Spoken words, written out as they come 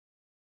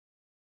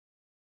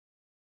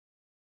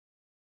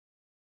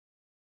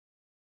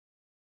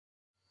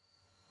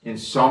in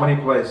so many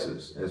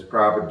places, as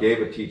Prabhupada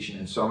gave a teaching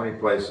in so many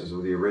places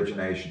of the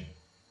origination.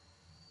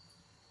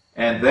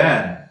 And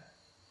then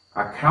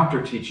a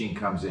counter teaching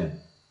comes in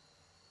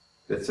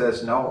that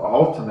says, no,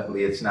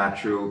 ultimately it's not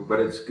true, but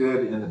it's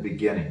good in the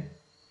beginning.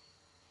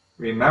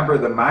 Remember,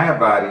 the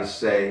Mayavadis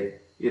say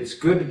it's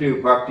good to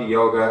do bhakti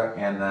yoga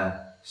and the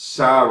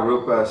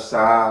sa-rupa,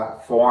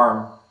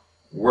 sa-form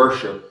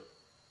worship,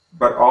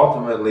 but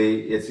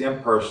ultimately it's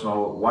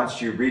impersonal.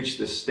 Once you reach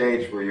the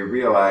stage where you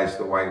realize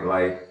the white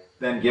light,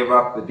 then give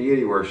up the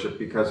deity worship,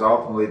 because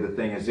ultimately the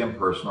thing is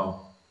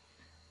impersonal.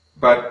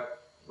 But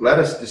let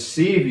us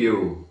deceive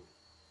you.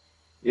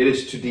 It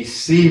is to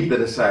deceive the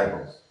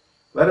disciples.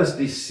 Let us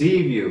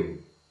deceive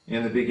you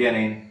in the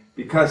beginning,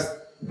 because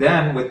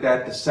then with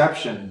that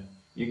deception,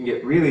 you can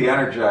get really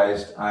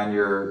energized on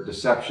your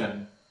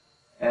deception.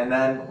 And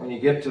then when you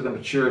get to the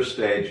mature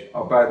stage,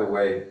 oh, by the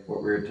way,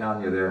 what we were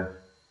telling you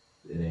there,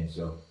 it ain't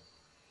so.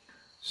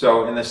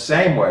 So in the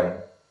same way,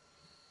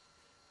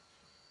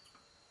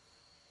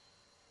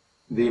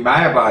 the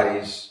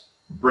Mayavadis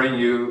bring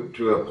you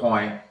to a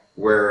point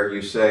where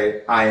you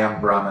say, I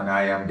am Brahman,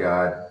 I am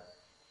God,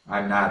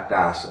 I'm not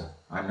dasa,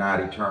 I'm not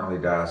eternally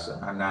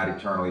dasa, I'm not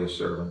eternally a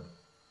servant.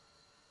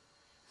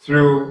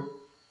 Through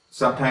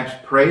sometimes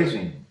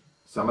praising.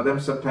 Some of them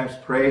sometimes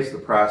praise the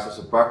process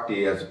of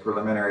bhakti as a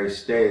preliminary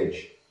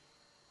stage.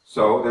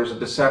 So there's a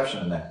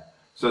deception in that.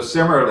 So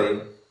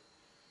similarly,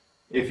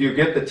 if you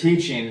get the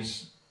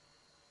teachings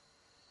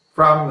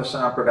from the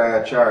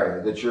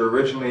Sampradaya that you're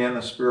originally in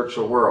the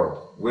spiritual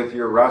world, with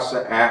your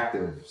rasa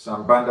active,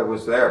 Sambandha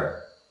was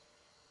there.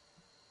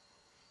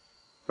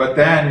 But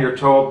then you're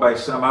told by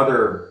some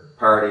other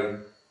party,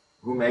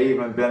 who may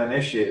even have been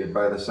initiated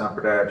by the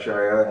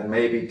Sampradaya and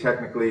maybe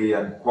technically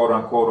a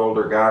quote-unquote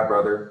older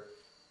godbrother,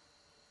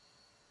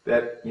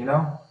 that, you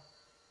know,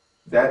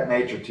 that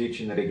major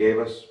teaching that he gave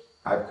us,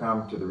 I've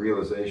come to the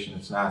realization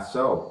it's not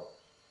so.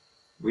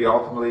 We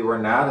ultimately were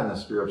not in the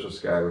spiritual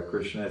sky with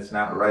Krishna. It's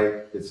not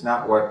right. It's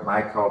not what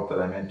my cult that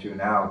I'm into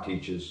now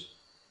teaches.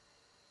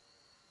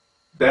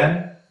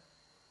 Then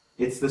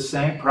it's the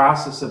same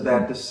process of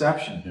that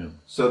deception. Yeah.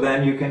 So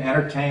then you can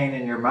entertain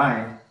in your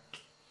mind,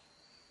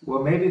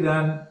 well, maybe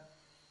then,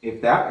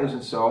 if that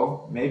isn't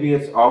so, maybe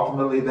it's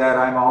ultimately that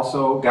I'm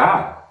also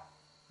God.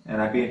 And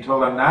I'm being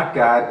told I'm not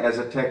God as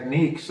a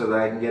technique so that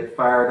I can get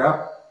fired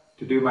up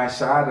to do my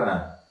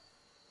sadhana.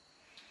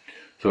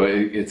 So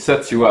it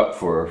sets you up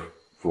for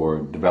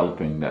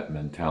developing that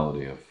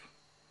mentality of,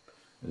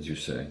 as you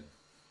say,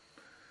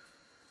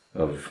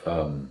 of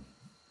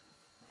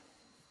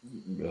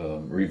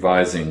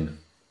revising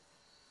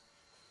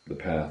the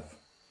path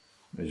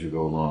as you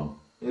go along.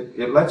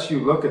 It lets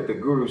you look at the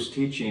Guru's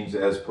teachings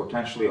as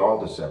potentially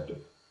all deceptive.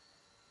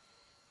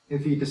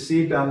 If he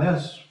deceived on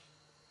this,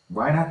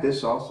 why not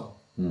this also?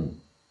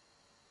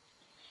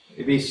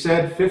 If he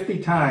said 50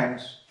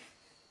 times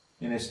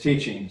in his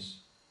teachings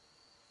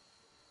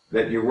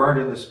that you weren't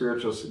in the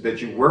spiritual,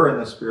 that you were in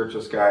the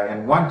spiritual sky,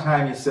 and one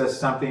time he says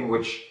something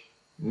which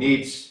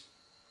needs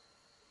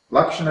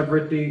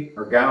laksana-vritti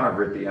or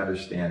gauna-vritti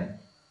understanding,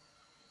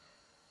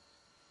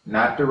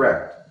 not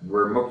direct,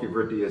 where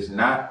mukhya-vritti is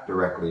not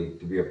directly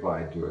to be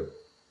applied to it.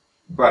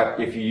 But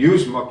if you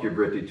use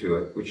mukhya-vritti to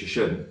it, which you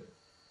shouldn't,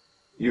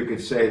 you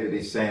could say that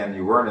he's saying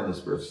you weren't in the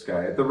spiritual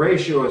sky. The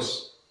ratio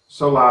is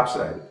so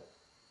lopsided.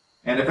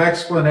 And if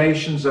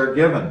explanations are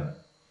given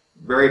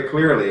very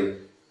clearly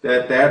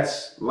that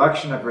that's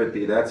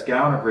laksana-vritti, that's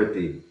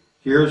gauna-vritti,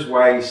 here's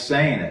why he's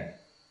saying it.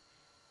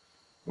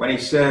 When he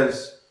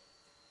says,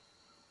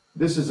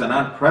 this is an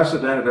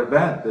unprecedented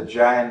event that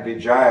Jaya and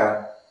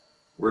Vijaya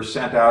were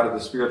sent out of the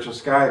spiritual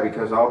sky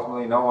because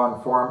ultimately no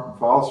one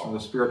falls from the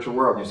spiritual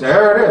world. And you say,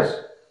 there it is,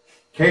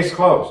 case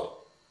closed.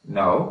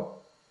 No.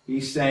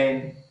 He's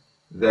saying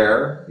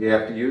there, you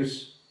have to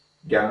use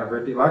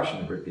gauna-vritti,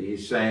 laksana-vritti.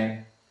 He's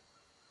saying,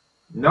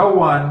 no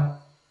one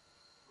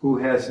who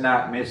has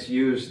not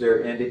misused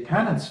their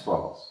independence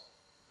falls.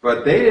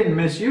 But they didn't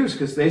misuse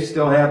because they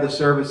still have the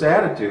service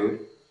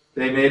attitude.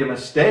 They made a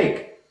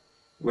mistake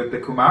with the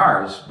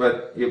Kumars,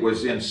 but it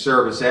was in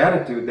service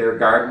attitude. They were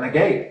guarding the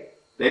gate.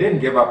 They didn't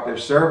give up their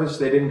service.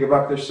 They didn't give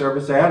up their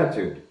service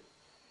attitude.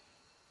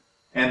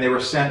 And they were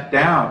sent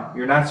down.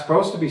 You're not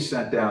supposed to be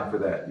sent down for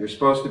that. You're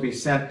supposed to be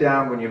sent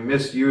down when you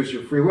misuse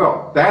your free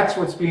will. That's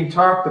what's being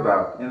talked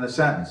about in the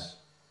sentence.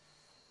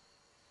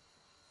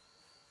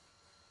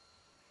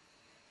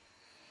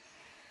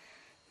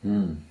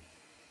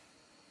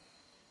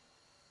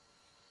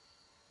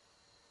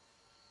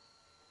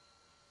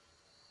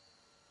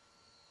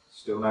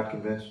 Still not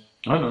convinced?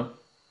 I know.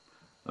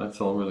 That's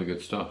all really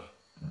good stuff.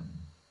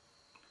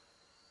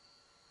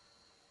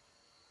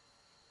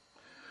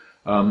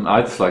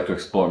 I'd just like to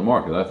explore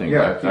more because I think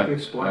I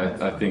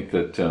think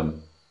that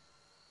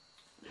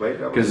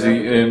because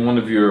in one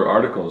of your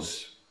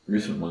articles,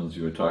 recent ones,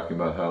 you were talking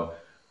about how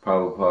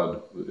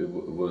Prabhupada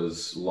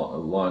was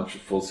launched a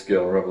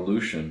full-scale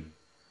revolution,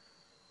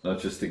 not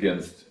just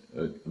against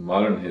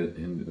modern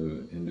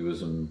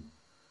Hinduism,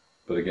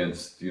 but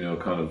against,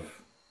 kind of,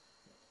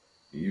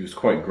 he used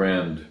quite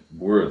grand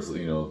words,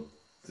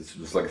 this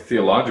was like a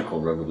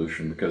theological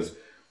revolution, because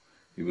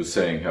he was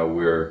saying how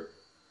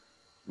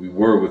we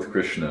were with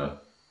Krishna,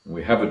 and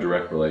we have a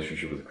direct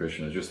relationship with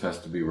Krishna. It just has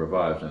to be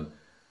revived, and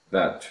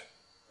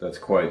that's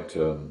quite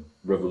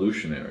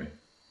revolutionary.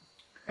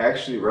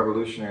 Actually,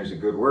 revolutionary is a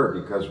good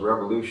word, because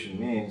revolution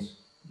means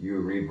you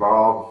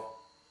revolve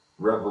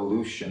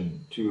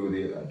revolution to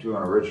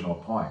an original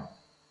point.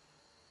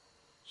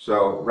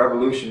 So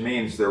revolution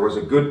means there was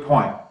a good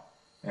point,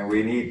 and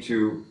we need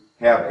to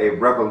have a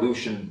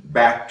revolution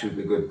back to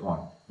the good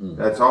point.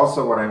 That's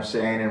also what I'm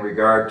saying in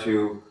regard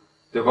to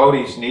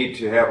devotees need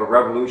to have a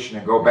revolution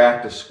and go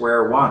back to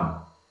square one.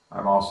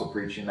 I'm also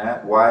preaching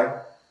that.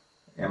 Why?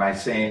 Am I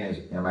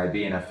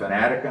being a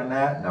fanatic on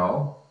that?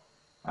 No.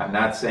 I'm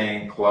not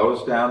saying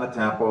close down the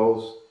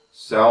temples,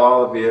 sell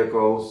all the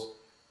vehicles,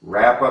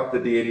 wrap up the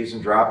deities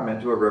and drop them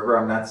into a river.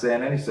 I'm not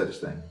saying any such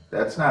thing.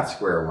 That's not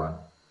square one.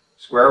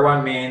 Square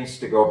one means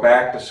to go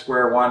back to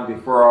square one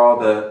before all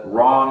the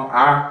wrong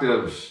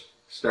octaves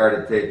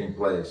started taking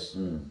place.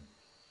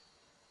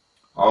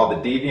 All the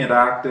deviant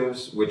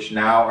octaves, which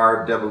now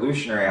are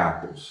devolutionary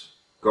octaves,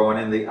 going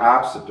in the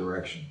opposite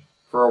direction.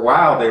 For a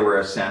while they were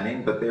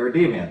ascending, but they were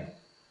deviant,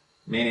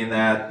 meaning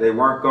that they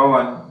weren't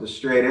going the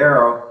straight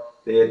arrow,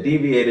 they had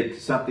deviated to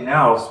something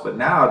else, but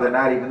now they're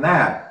not even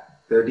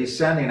that. They're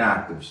descending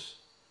octaves.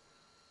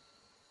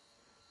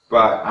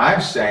 But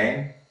I'm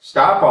saying,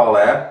 stop all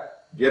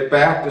that, get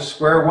back to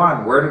square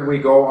one. Where did we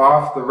go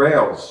off the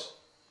rails?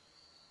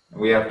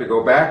 We have to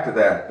go back to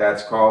that.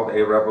 That's called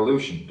a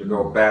revolution, to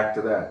go back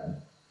to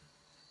that.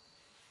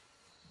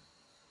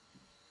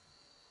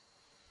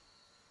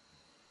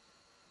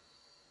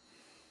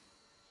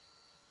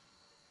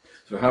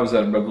 So how is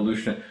that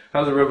revolutionary?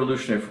 How is it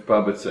revolutionary for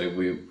Prabhupada to say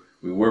we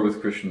were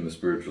with Krishna in the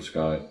spiritual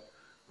sky,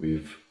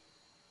 we've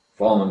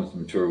fallen into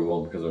the material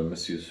world because of our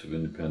misuse of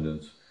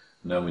independence,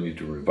 now we need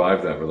to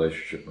revive that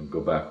relationship and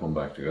go back home,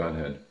 back to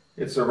Godhead?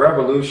 It's a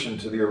revolution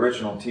to the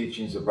original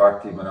teachings of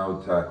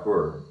Bhaktivinoda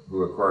Thakur,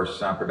 who of course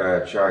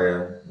Sampradaya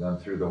Acharya done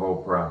through the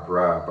whole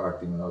parampara of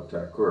Bhaktivinoda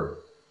Thakur.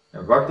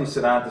 And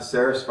Bhaktisiddhanta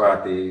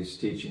Saraswati's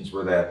teachings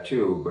were that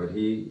too, but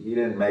he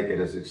didn't make it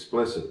as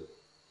explicit,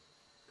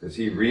 because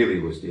he really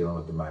was dealing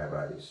with the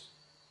Mayavadis.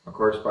 Of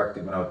course,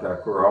 Bhaktivinoda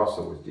Thakur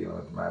also was dealing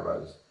with the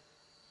Mayavadis.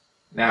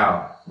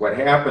 Now, what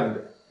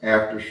happened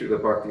after Srila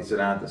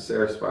Bhaktisiddhanta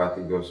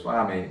Saraswati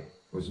Goswami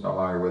was no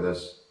longer with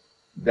us,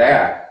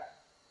 that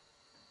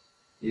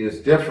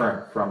is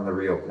different from the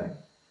real thing.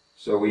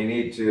 So we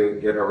need to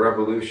get a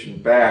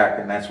revolution back,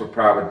 and that's what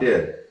Prabhupada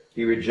did.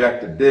 He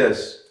rejected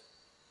this,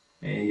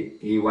 and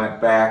he went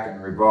back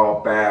and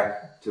revolved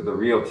back to the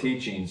real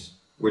teachings,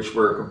 which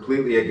were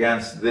completely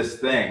against this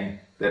thing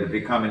that had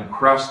become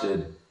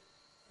encrusted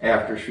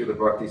after Srila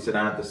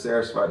Bhaktisiddhanta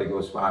Saraswati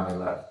Goswami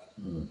left.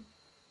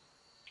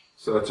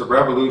 So it's a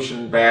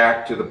revolution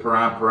back to the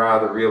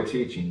parampara, the real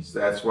teachings.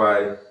 That's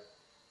why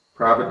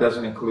Prabhupada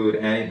doesn't include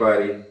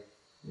anybody,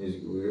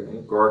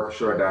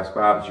 Gaura Das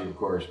Babaji of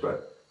course,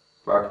 but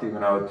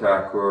Bhaktivinoda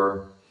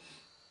Thakur,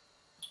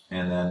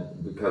 and then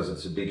because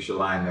it's a Diksha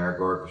line there,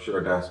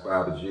 Gaura Das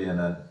Babaji, and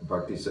then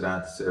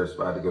Bhaktisiddhanta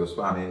Saraswati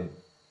Goswami,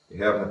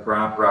 you have the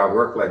parampara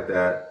work like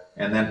that,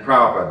 and then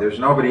Prabhupada. There's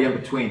nobody in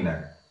between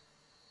there.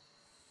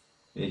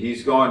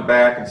 He's going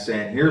back and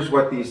saying, here's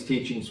what these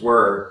teachings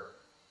were,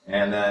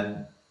 and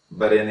then,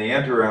 but in the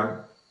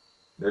interim,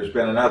 there's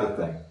been another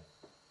thing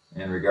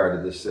in regard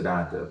to this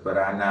Siddhanta, but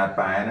I'm not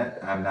buying it,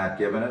 I'm not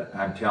giving it,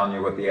 I'm telling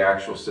you what the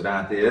actual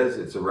Siddhanta is.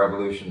 It's a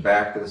revolution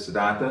back to the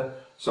Siddhanta.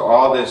 So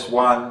all this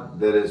one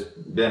that has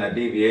been a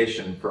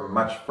deviation from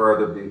much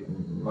longer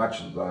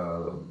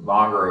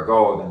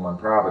ago than when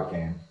Prabhupada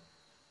came,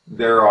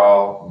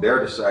 their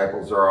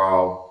disciples are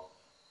all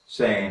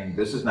saying,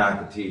 this is not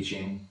the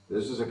teaching,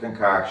 this is a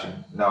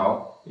concoction.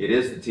 No, it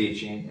is the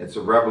teaching, it's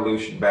a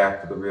revolution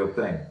back to the real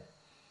thing.